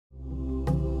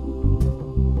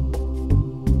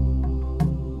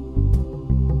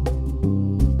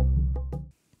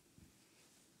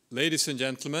Ladies and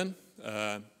gentlemen,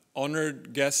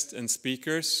 honored guests and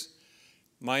speakers,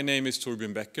 my name is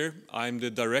Torbjörn Becker. I'm the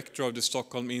director of the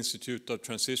Stockholm Institute of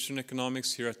Transition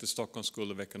Economics here at the Stockholm School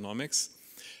of Economics.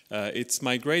 It's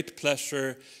my great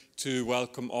pleasure to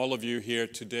welcome all of you here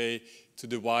today to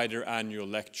the WIDER annual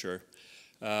lecture.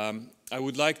 I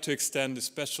would like to extend a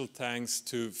special thanks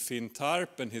to Finn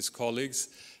Tarp and his colleagues,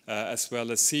 as well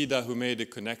as SIDA, who made a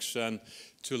connection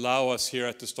to allow us here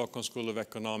at the Stockholm School of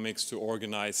Economics to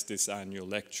organize this annual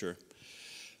lecture.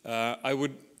 I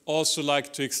would also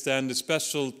like to extend a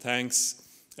special thanks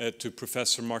to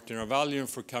Professor Martin Ravallion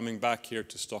for coming back here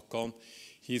to Stockholm.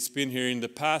 He's been here in the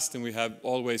past, and we have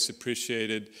always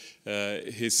appreciated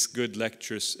his good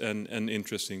lectures and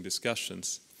interesting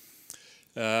discussions.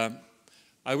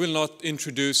 I will not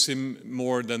introduce him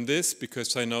more than this,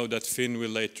 because I know that Finn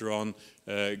will later on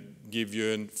give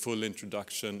you a full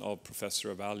introduction of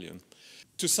Professor Ravallion.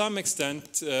 To some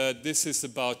extent, this is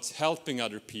about helping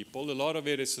other people. A lot of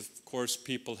it is, of course,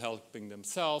 people helping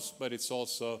themselves, but it's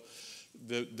also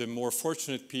the more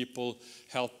fortunate people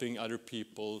helping other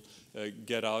people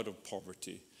get out of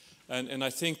poverty. And I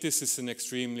think this is an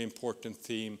extremely important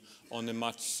theme on a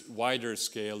much wider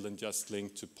scale than just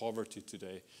linked to poverty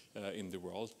today in the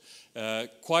world.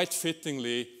 Quite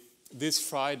fittingly, this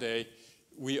Friday,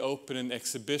 we open an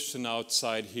exhibition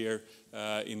outside here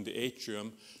in the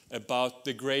atrium about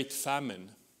the Great Famine.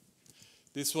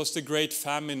 This was the Great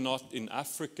Famine not in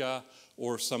Africa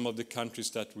or some of the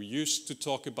countries that we used to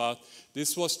talk about.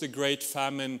 This was the Great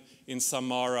Famine in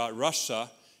Samara,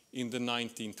 Russia in the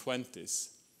 1920s.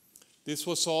 This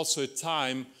was also a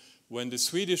time when the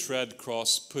Swedish Red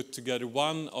Cross put together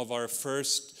one of our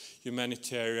first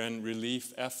humanitarian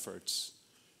relief efforts.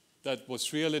 That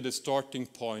was really the starting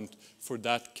point for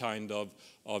that kind of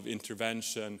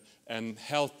intervention and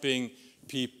helping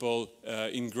people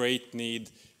in great need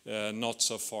not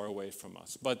so far away from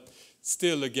us. But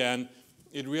still, again,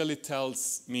 it really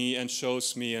tells me and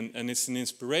shows me, and it's an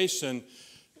inspiration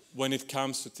when it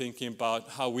comes to thinking about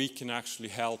how we can actually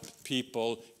help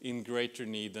people in greater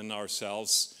need than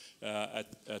ourselves at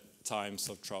times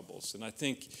of troubles. And I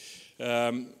think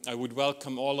I would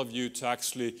welcome all of you to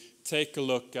actually take a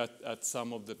look at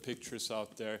some of the pictures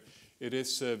out there. It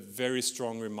is a very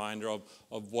strong reminder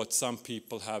of what some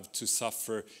people have to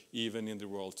suffer even in the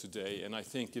world today. And I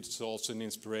think it's also an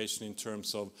inspiration in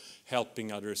terms of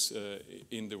helping others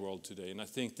in the world today. And I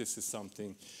think this is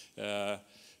something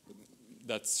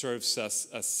that serves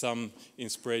as some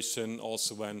inspiration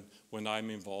also when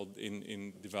I'm involved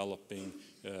in developing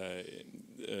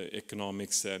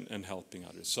economics and helping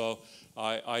others. So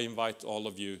I invite all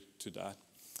of you to that.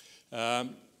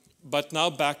 But now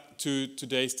back to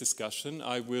today's discussion.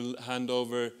 I will hand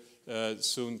over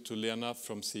soon to Lena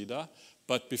from SIDA.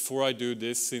 But before I do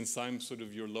this, since I'm sort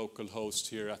of your local host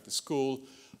here at the school,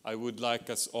 I would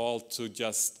like us all to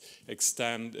just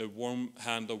extend a warm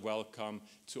hand of welcome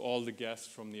to all the guests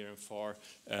from near and far.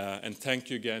 And thank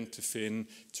you again to Finn,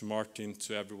 to Martin,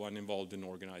 to everyone involved in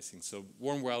organizing. So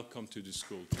warm welcome to the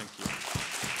school. Thank you.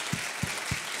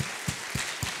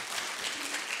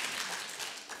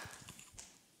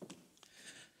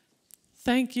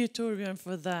 Thank you, Torbjörn,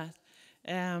 for that.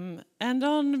 And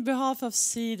on behalf of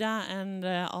SIDA and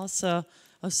also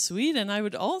of Sweden, I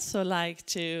would also like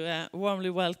to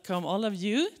warmly welcome all of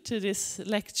you to this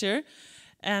lecture,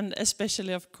 and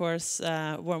especially, of course,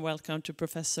 warm welcome to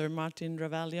Professor Martin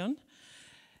Ravallion.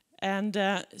 And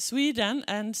Sweden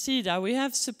and SIDA, we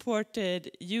have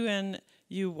supported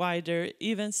UNU-WIDER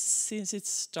even since it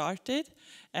started.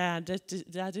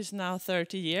 That is now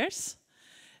 30 years.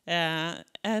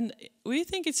 And we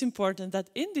think it's important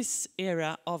that in this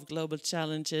era of global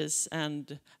challenges,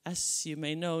 and as you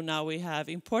may know now, we have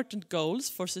important goals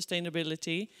for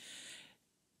sustainability,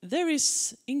 there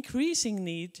is increasing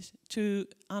need to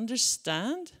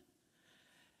understand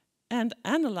and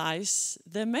analyze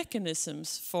the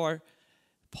mechanisms for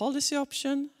policy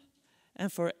option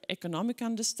and for economic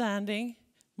understanding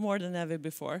more than ever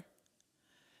before.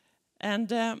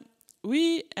 And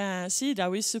we, SIDA,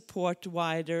 we support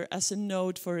WIDER as a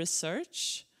node for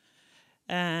research,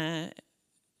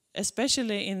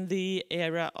 especially in the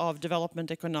era of development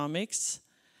economics,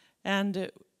 and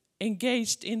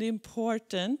engaged in the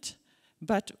important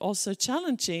but also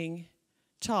challenging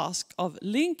task of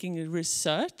linking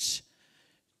research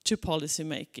to policy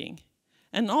making,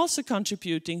 and also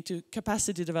contributing to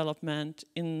capacity development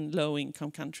in low-income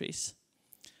countries.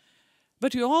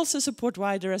 But we also support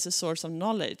WIDER as a source of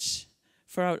knowledge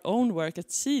for our own work at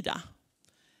SIDA.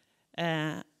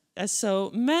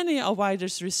 So many of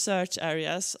WIDER's research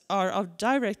areas are of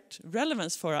direct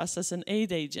relevance for us as an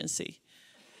aid agency.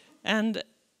 And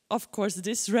of course,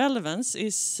 this relevance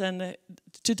is,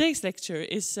 today's lecture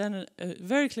is a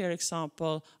very clear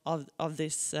example of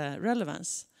this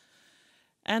relevance.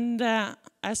 And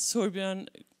as Torbjörn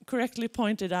correctly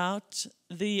pointed out,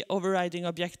 the overriding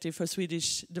objective for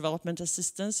Swedish development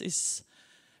assistance is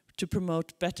to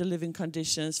promote better living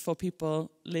conditions for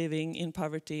people living in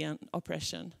poverty and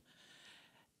oppression.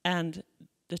 And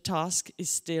the task is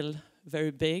still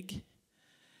very big.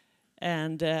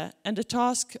 And the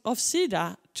task of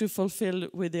SIDA to fulfill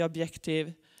with the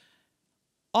objective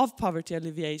of poverty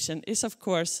alleviation is, of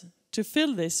course, to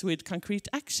fill this with concrete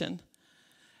action.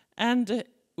 And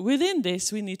within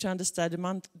this, we need to understand the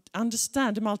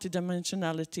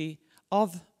multidimensionality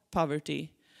of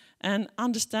poverty and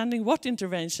understanding what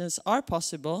interventions are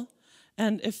possible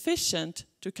and efficient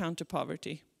to counter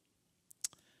poverty.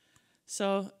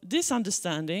 So this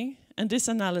understanding and this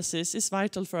analysis is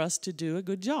vital for us to do a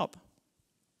good job.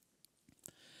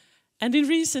 And in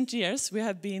recent years, we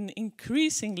have been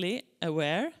increasingly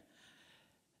aware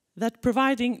that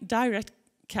providing direct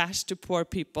cash to poor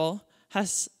people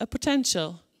has a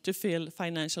potential to fill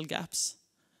financial gaps.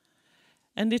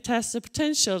 And it has the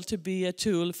potential to be a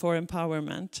tool for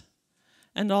empowerment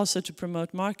and also to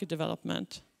promote market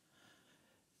development.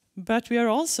 But we are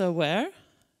also aware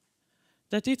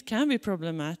that it can be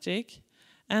problematic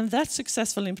and that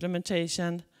successful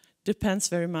implementation depends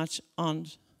very much on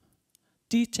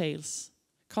details,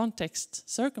 context,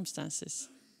 circumstances.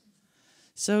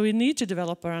 So we need to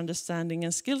develop our understanding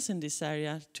and skills in this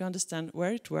area to understand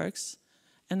where it works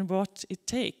and what it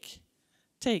takes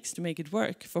to make it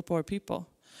work for poor people.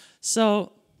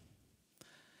 So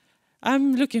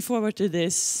I'm looking forward to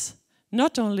this,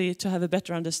 not only to have a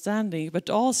better understanding, but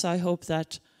also I hope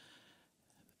that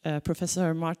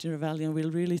Professor Martin Ravallion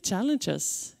will really challenge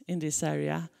us in this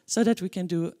area so that we can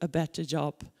do a better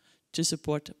job to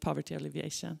support poverty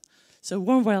alleviation. So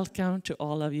warm welcome to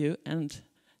all of you and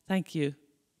thank you.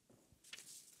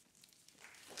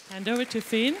 Hand over to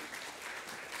Finn.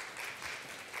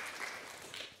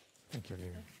 Thank you,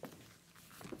 Lena.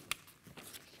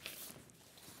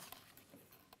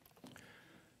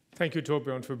 Thank you,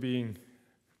 Torbjörn, for being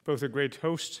both a great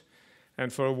host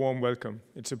and for a warm welcome.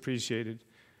 It's appreciated.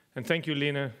 And thank you,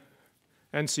 Lena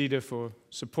and SIDA, for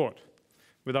support.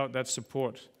 Without that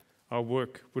support, our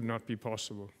work would not be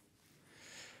possible.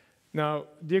 Now,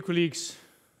 dear colleagues,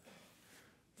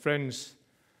 friends,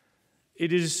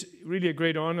 it is really a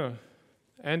great honor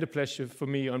and a pleasure for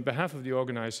me, on behalf of the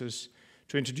organizers,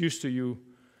 to introduce to you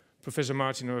Professor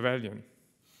Martin Ravallion.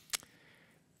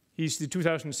 He's the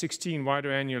 2016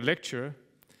 WIDER Annual Lecturer,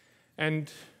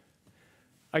 and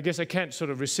I guess I can't sort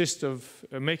of resist of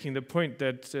making the point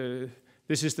that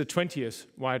this is the 20th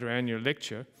WIDER Annual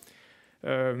Lecture,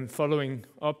 following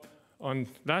up on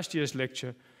last year's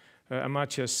lecture,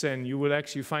 Amartya Sen. You will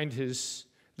actually find his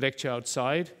lecture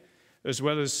outside, as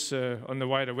well as on the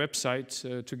WIDER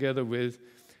website, together with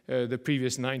the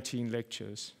previous 19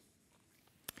 lectures.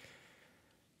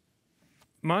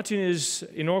 Martin is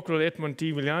inaugural Edmond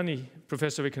D. Villani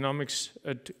Professor of Economics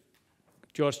at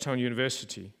Georgetown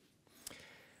University.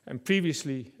 And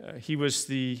previously, he was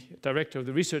the director of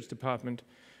the research department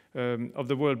of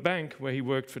the World Bank, where he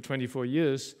worked for 24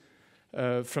 years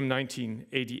from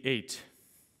 1988.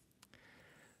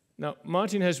 Now,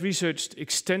 Martin has researched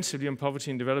extensively on poverty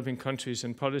in developing countries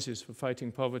and policies for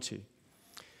fighting poverty.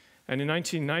 And in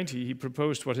 1990, he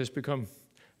proposed what has become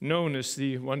known as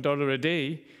the $1 a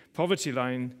day poverty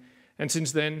line, and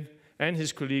since then, and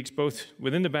his colleagues, both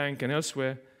within the bank and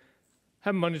elsewhere,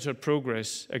 have monitored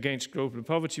progress against global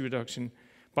poverty reduction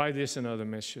by this and other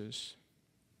measures.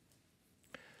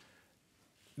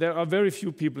 There are very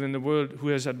few people in the world who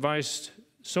has advised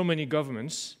so many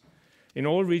governments in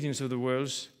all regions of the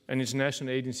world and international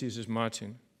agencies as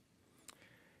Martin.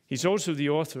 He's also the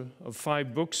author of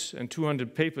 5 books and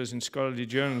 200 papers in scholarly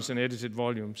journals and edited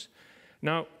volumes.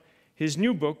 Now, his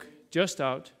new book, just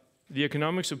out, The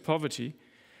Economics of Poverty,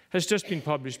 has just been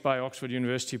published by Oxford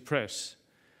University Press.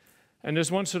 And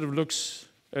as one sort of looks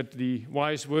at the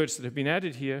wise words that have been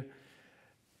added here,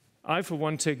 I, for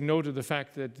one, take note of the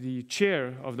fact that the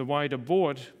chair of the WIDER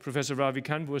board, Professor Ravi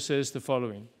Kanpur, says the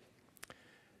following: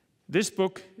 "This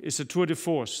book is a tour de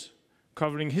force,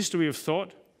 covering history of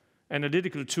thought,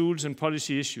 analytical tools, and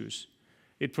policy issues.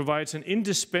 It provides an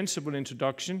indispensable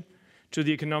introduction to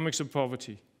the economics of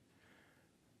poverty.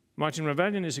 Martin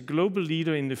Ravallion is a global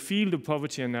leader in the field of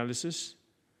poverty analysis.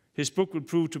 His book will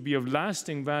prove to be of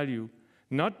lasting value,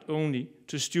 not only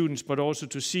to students, but also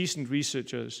to seasoned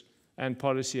researchers and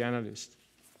policy analysts."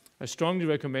 I strongly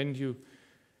recommend you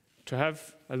to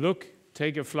have a look,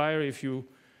 take a flyer if you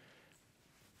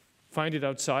find it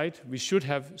outside. We should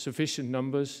have sufficient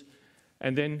numbers,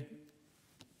 and then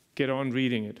get on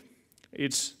reading it.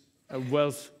 It's a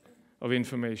wealth of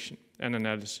information and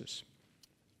analysis.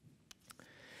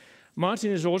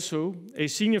 Martin is also a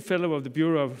senior fellow of the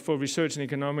Bureau for Research and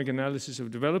Economic Analysis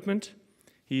of Development.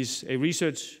 He's a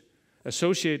research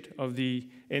associate of the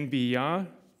NBER.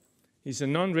 He's a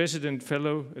non-resident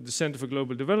fellow at the Center for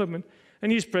Global Development,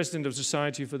 and he's president of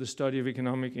Society for the Study of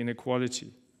Economic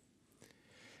Inequality.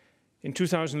 In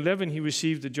 2011, he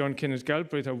received the John Kenneth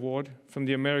Galbraith Award from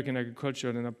the American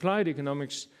Agricultural and Applied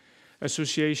Economics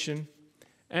Association,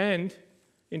 and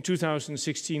in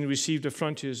 2016 received a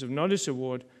Frontiers of Knowledge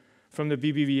Award from the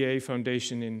BBVA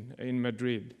Foundation in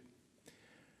Madrid.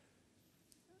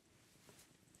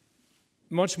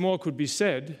 Much more could be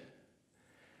said,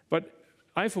 but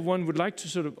I, for one, would like to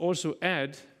sort of also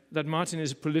add that Martin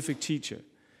is a prolific teacher.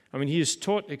 I mean, he has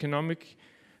taught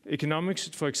economics,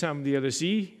 for example, the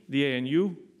LSE, the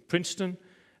ANU, Princeton,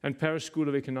 and Paris School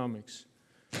of Economics.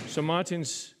 So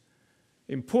Martin's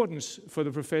importance for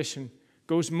the profession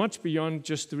goes much beyond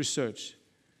just the research.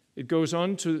 It goes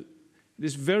on to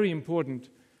this very important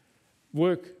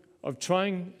work of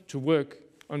trying to work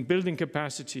on building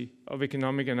capacity of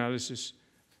economic analysis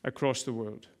across the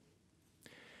world.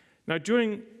 Now,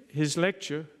 during his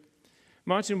lecture,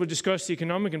 Martin will discuss the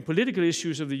economic and political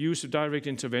issues of the use of direct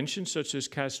intervention, such as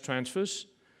cash transfers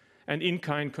and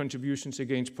in-kind contributions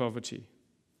against poverty.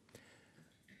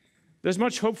 There's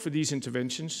much hope for these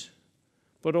interventions,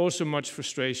 but also much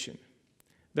frustration.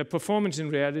 Their performance in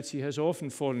reality has often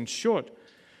fallen short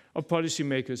of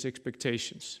policymakers'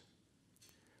 expectations.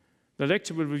 The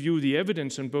lecture will review the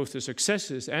evidence on both the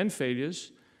successes and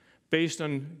failures based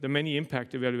on the many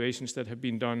impact evaluations that have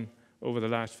been done over the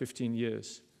last 15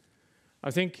 years.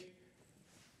 I think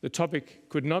the topic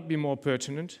could not be more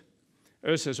pertinent.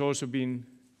 Earth has also been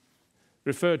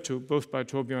referred to both by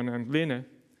Torbjørn and Lena.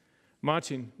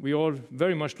 Martin, we all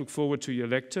very much look forward to your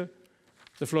lecture.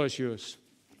 The floor is yours.